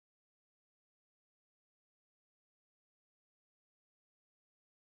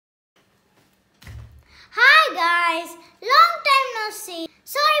Guys, long time no see.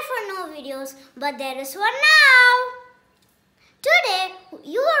 Sorry for no videos, but there is one now. Today,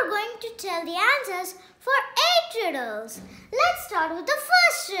 you are going to tell the answers for 8 riddles. Let's start with the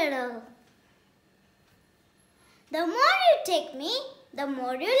first riddle. The more you take me, the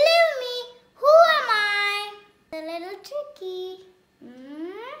more you leave me. Who am I? A little tricky.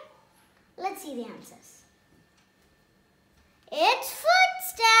 Let's see the answers. It's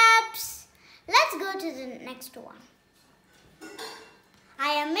footsteps. Let's go to the next one. I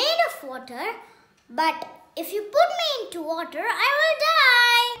am made of water, but if you put me into water, I will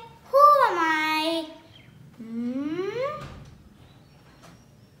die. Who am I?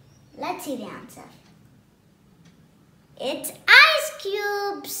 Let's see the answer. It's ice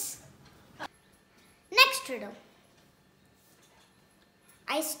cubes. Next riddle.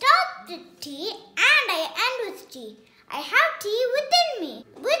 I start with T and I end with T. I have tea within me.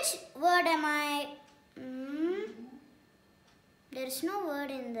 Which word am I? There is no word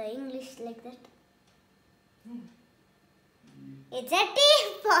in the English like that. It's a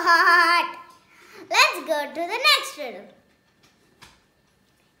teapot. Let's go to the next riddle.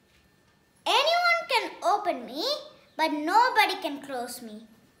 Anyone can open me, but nobody can close me.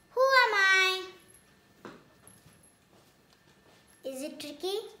 Who am I? Is it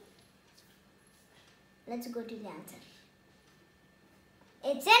tricky? Let's go to the answer.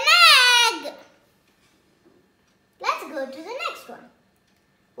 It's an egg. Let's go to the next one.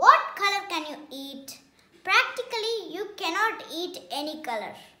 What color can you eat? Practically, you cannot eat any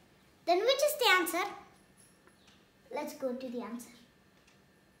color. Then which is the answer? Let's go to the answer.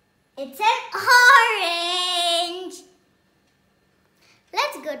 It's an orange.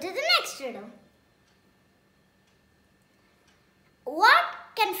 Let's go to the next riddle. What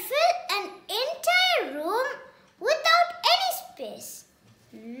can fill an entire room without any space?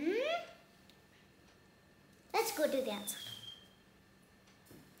 Let's go to the answer.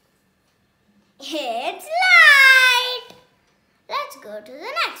 It's light. Let's go to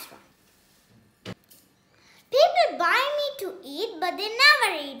the next one. People buy me to eat, but they never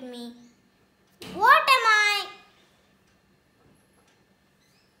eat me. What am I?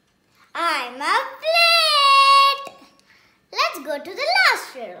 I'm a plate. Let's go to the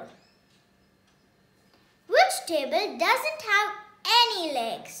last riddle. Which table doesn't have any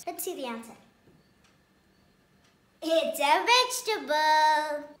legs? Let's see the answer. It's a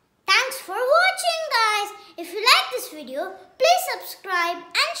vegetable. Thanks for watching, guys. If you like this video, please subscribe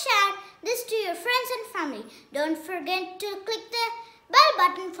and share this to your friends and family. Don't forget to click the bell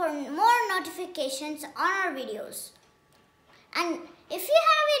button for more notifications on our videos. And if you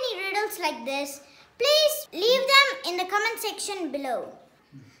have any riddles like this, please leave them in the comment section below.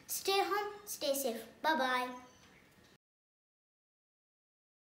 Stay home, stay safe. Bye-bye.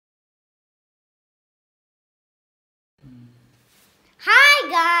 Hi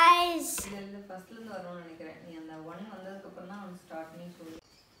guys.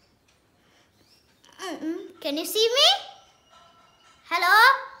 Can you see me? Hello?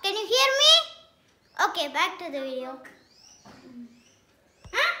 Can you hear me? Okay, back to the video.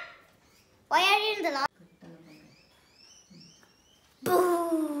 Why are you in the last?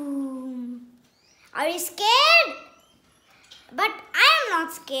 Boom! Are you scared? But I am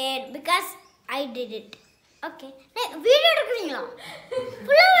not scared because I did it. Okay. Video எடுக்குறீங்களா?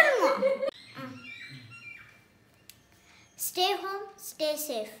 ஃபுல்லா வரணுமா? Stay home, stay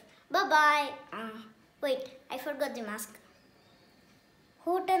safe. Bye bye. Wait, I forgot the mask.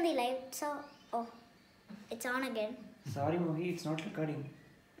 Who turned the lights off? Oh, it's on again. Sorry, Mogith, it's not recording.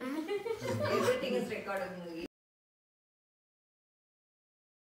 Everything is recorded, Mogith.